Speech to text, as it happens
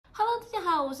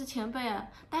好，我是钱贝啊。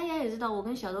大家也知道，我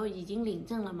跟小豆已经领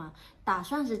证了嘛，打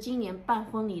算是今年办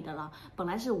婚礼的了。本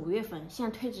来是5月份，现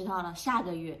在推迟到了下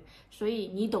个月，所以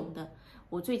你懂的。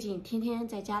我最近天天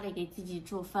在家里给自己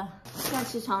做饭，刚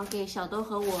起床给小豆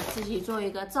和我自己做一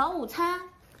个早午餐。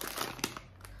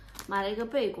买了一个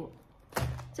贝果，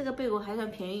这个贝果还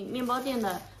算便宜，面包店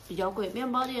的比较贵，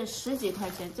面包店10几块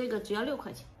钱，这个只要6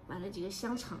块钱。买了几个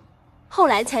香肠。后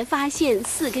来才发现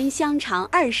4根香肠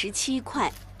27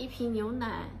块，1瓶牛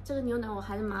奶，这个牛奶我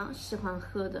还是蛮喜欢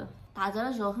喝的，打折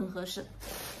的时候很合适。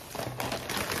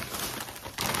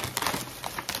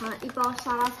1包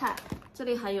沙拉菜，这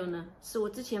里还有呢，是我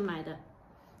之前买的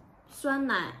酸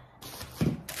奶、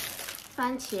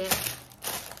番茄、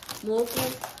蘑菇、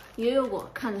牛油果，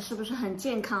看着是不是很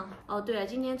健康？哦，对了，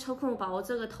今天抽空把我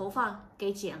这个头发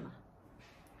给剪了，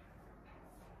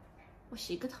我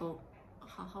洗个头。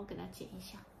好好给它剪一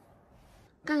下。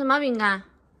干什么饼干？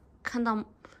看到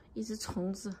一只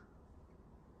虫子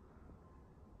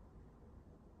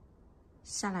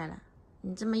下来了，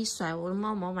你这么一甩，我的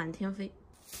猫毛满天飞。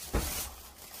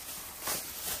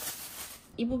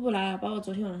一步步来，把我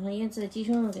昨天晚上腌制的鸡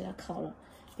胸肉给它烤了。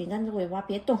饼干的尾巴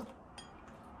别动。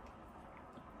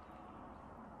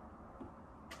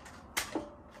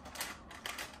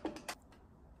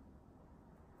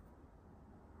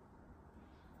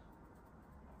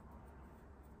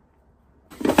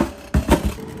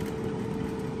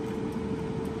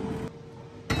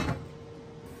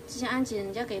之前安姐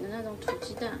人家给的那种土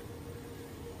鸡蛋，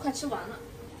快吃完了。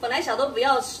本来小豆不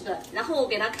要吃的，然后我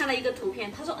给他看了一个图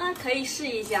片，他说可以试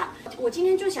一下。我今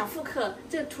天就想复刻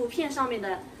这个图片上面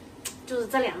的，就是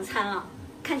这2餐啊，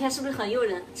看起来是不是很诱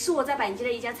人？是我在板街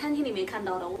的一家餐厅里面看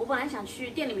到的。我本来想去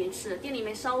店里面吃，店里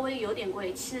面稍微有点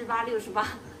贵，78、68。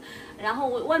然后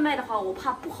我外卖的话，我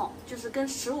怕不好，就是跟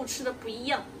食物吃的不一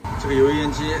样。这个油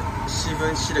烟机吸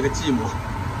风吸了个寂寞，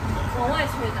往外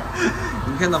吹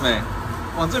的。你看到没？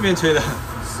往这边吹的，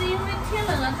是因为天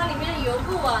冷了，它里面的油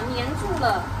垢啊粘住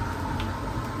了，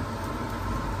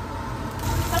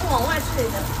它是往外吹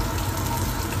的。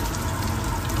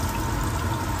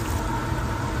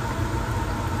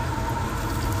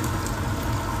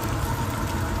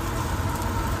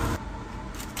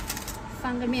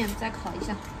翻个面再烤一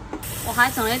下。我还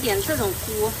整了点这种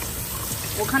菇，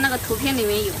我看那个图片里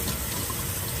面有。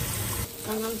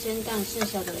刚刚煎蛋剩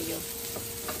下的油。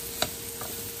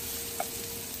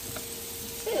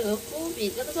这个菇比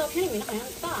这个照片里面的好像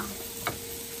大，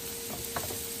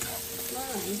稍微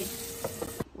软一点。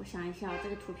我想一下，这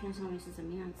个图片上面是怎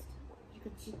么样子的？一个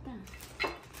鸡蛋，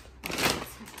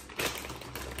菜，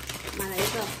买了一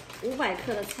个500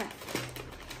克的菜，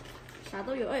啥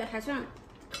都有，还算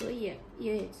可以。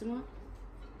什么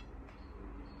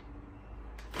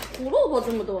胡萝卜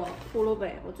这么多？胡萝卜，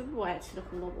我最不爱吃的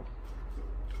胡萝卜。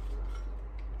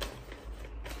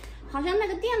好像那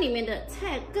个店里面的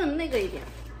菜更那个一点。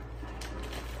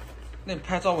那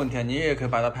拍照问题啊，你也可以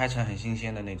把它拍成很新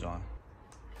鲜的那种啊。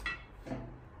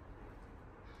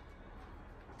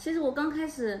其实我刚开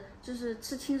始就是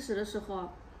吃轻食的时候啊，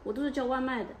我都是叫外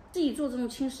卖的，自己做这种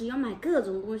轻食要买各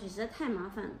种东西，实在太麻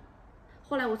烦了。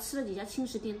后来我吃了几家轻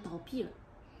食店倒闭了，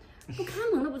不开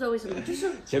门了，不知道为什么，就是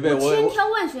我千挑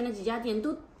万选的几家店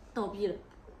都倒闭了。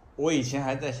我以前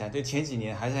还在想，就前几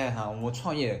年还在想我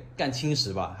创业干轻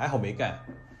食吧，还好没干，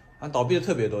倒闭的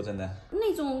特别多，真的。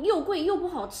那种又贵又不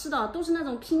好吃的，都是那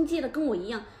种拼接的，跟我一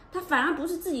样，它反而不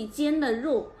是自己煎的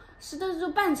肉，是的就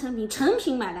半成品、成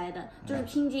品买来的，就是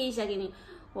拼接一下给你，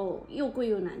又贵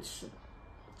又难吃。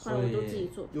后来我都自己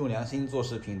做。用良心做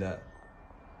视频的，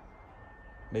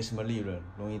没什么利润，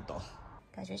容易倒。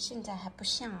感觉现在还不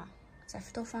像啊，再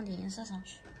多放点颜色上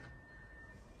去。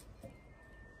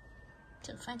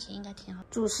这个番茄应该挺好。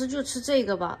主食就吃这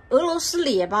个吧，俄罗斯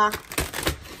列巴。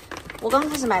我刚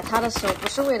开始买它的时候，不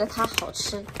是为了它好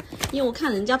吃，因为我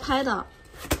看人家拍的，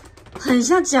很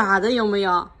像假的，有没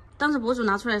有？当时博主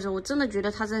拿出来的时候，我真的觉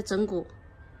得他在整蛊，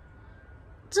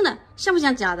真的像不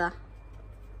像假的？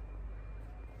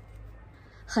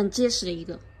很结实的一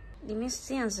个，里面是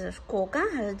这样子，果干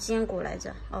还是坚果来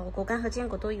着？哦，果干和坚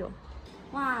果都有。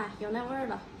哇，有那味儿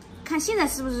了！看现在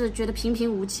是不是觉得平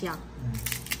平无奇啊？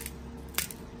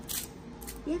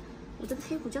耶，我这个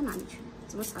黑胡椒哪里去了？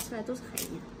怎么撒出来都是海盐？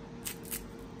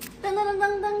噔噔噔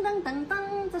噔噔噔噔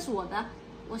噔，这是我的，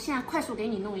我现在快速给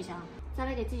你弄一下啊！再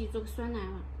来给自己做个酸奶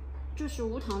吧，就是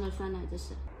无糖的酸奶，这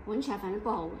是闻起来反正不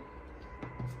好闻。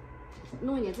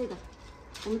弄一点这个，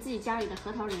我们自己家里的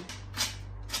核桃仁，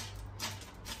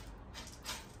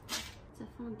再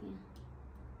放点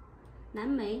蓝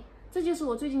莓，这就是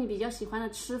我最近比较喜欢的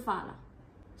吃法了。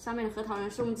上面的核桃仁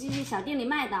是我们这些小店里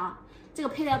卖的啊。这个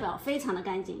配料表非常的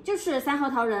干净，就是3核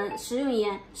桃仁、食用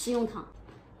盐、食用糖。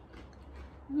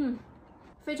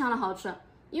非常的好吃。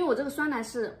因为我这个酸奶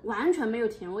是完全没有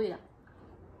甜味的。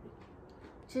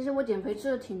其实我减肥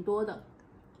吃的挺多的，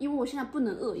因为我现在不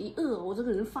能饿，一饿我这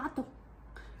个人发抖。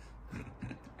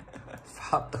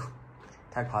发抖，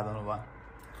太夸张了吧？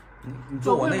你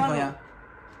做我那份呀？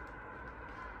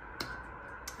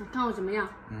看我怎么样？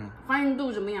还原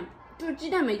度怎么样？就是鸡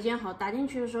蛋没煎好，打进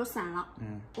去的时候散了。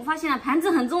我发现了盘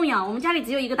子很重要，我们家里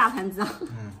只有一个大盘子。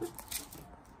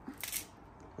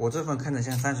我这份看着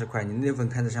像30块，你那份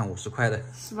看着像50块的，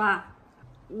是吧？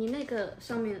你那个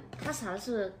上面它撒的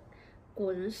是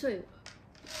果仁碎，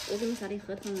我给你撒点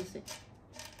核桃仁碎。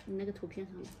你那个图片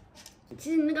上面，其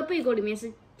实你那个贝果里面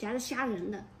是夹着虾仁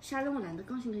的，虾仁我懒得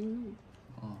高兴给你弄。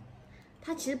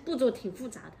它其实步骤挺复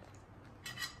杂的。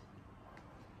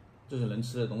这是能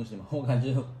吃的东西吗？我感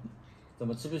觉怎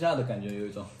么吃不下的感觉，有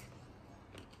一种。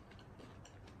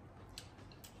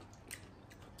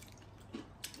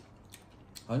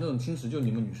好像这种轻食就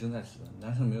你们女生在吃的，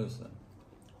男生没有吃的。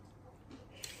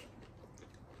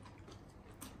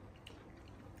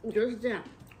我觉得是这样，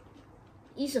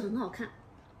一是很好看，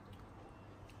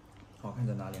好看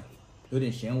在哪里啊？有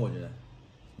点咸，我觉得。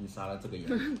你撒了这个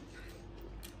盐。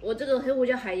我这个黑胡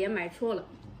椒海盐买错了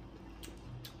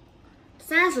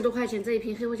，30多块钱这一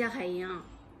瓶黑胡椒海盐啊，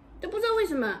都不知道为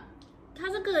什么，它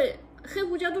这个黑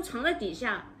胡椒都藏在底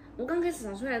下，我刚开始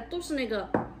撒出来都是那个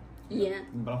盐。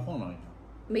你把它晃了一下。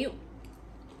没有，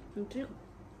这个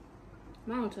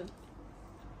蛮好吃，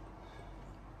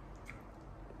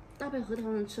搭配核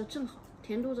桃仁吃正好，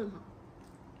甜度正好，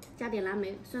加点蓝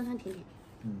莓，酸酸甜甜。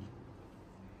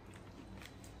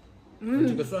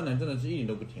这个酸奶真的是一点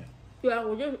都不甜。对啊，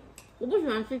我不喜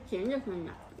欢吃甜的酸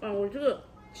奶啊，我这个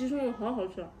鸡胸肉好好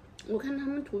吃。我看他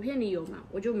们图片里有嘛，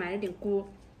我就买了点锅，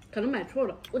可能买错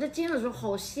了。我在煎的时候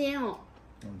好鲜哦。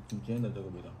挺鲜的这个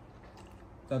味道。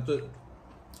但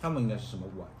他们应该是什么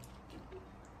碗？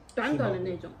短短的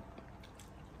那种，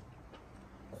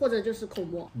或者就是口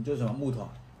蘑。你这是什么木头？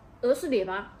俄式列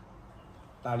巴。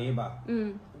大列巴。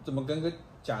怎么跟个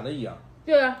假的一样？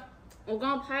对啊，我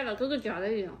刚刚拍了，跟个假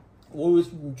的一样。我以为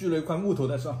你锯了一块木头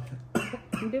在上面。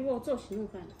你别把我造型弄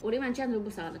坏了，我连碗酱都不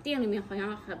撒了。店里面好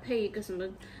像还配一个什么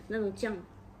那种酱。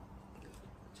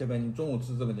这边你中午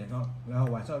吃这个点上，然后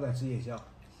晚上再吃夜宵。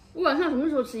我晚上什么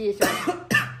时候吃夜宵？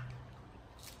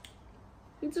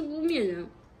你这污蔑人！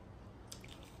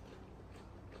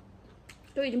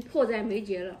都已经迫在眉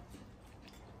睫了。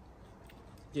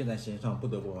箭在弦上，不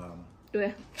得不发吗？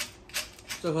对。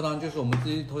这盒糖就是我们这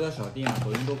些头条小店啊、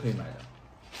抖音都可以买的，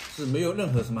是没有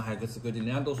任何什么海格斯科技，人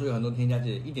家都说有很多添加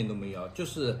剂，一点都没有，就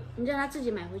是你叫他自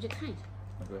己买回去看一下。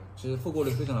对，其实复购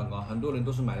率非常的高，很多人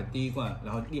都是买了第一罐，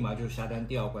然后立马就下单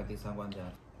第2罐、第3罐这样。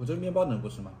我这个面包能不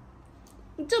吃吗？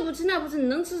你这不吃那不吃，你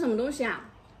能吃什么东西啊？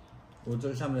我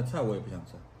这下面的菜我也不想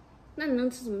吃。那你能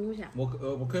吃什么东西啊？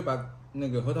我可以把那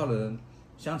个核桃仁、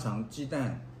香肠、鸡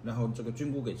蛋，然后这个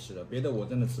菌菇给吃了，别的我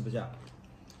真的吃不下。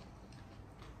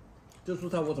这蔬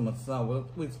菜我怎么吃啊？我的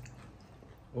胃，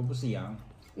我不是羊。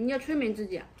你要催眠自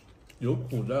己啊。有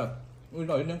苦的，味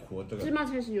道有点苦，这个。芝麻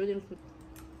菜是有点苦。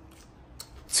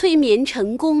催眠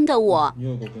成功的我。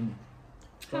牛肉狗给你。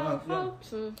好好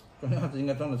吃。装样子应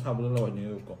该装的差不多了吧？牛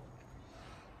肉狗。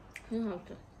很好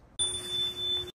吃。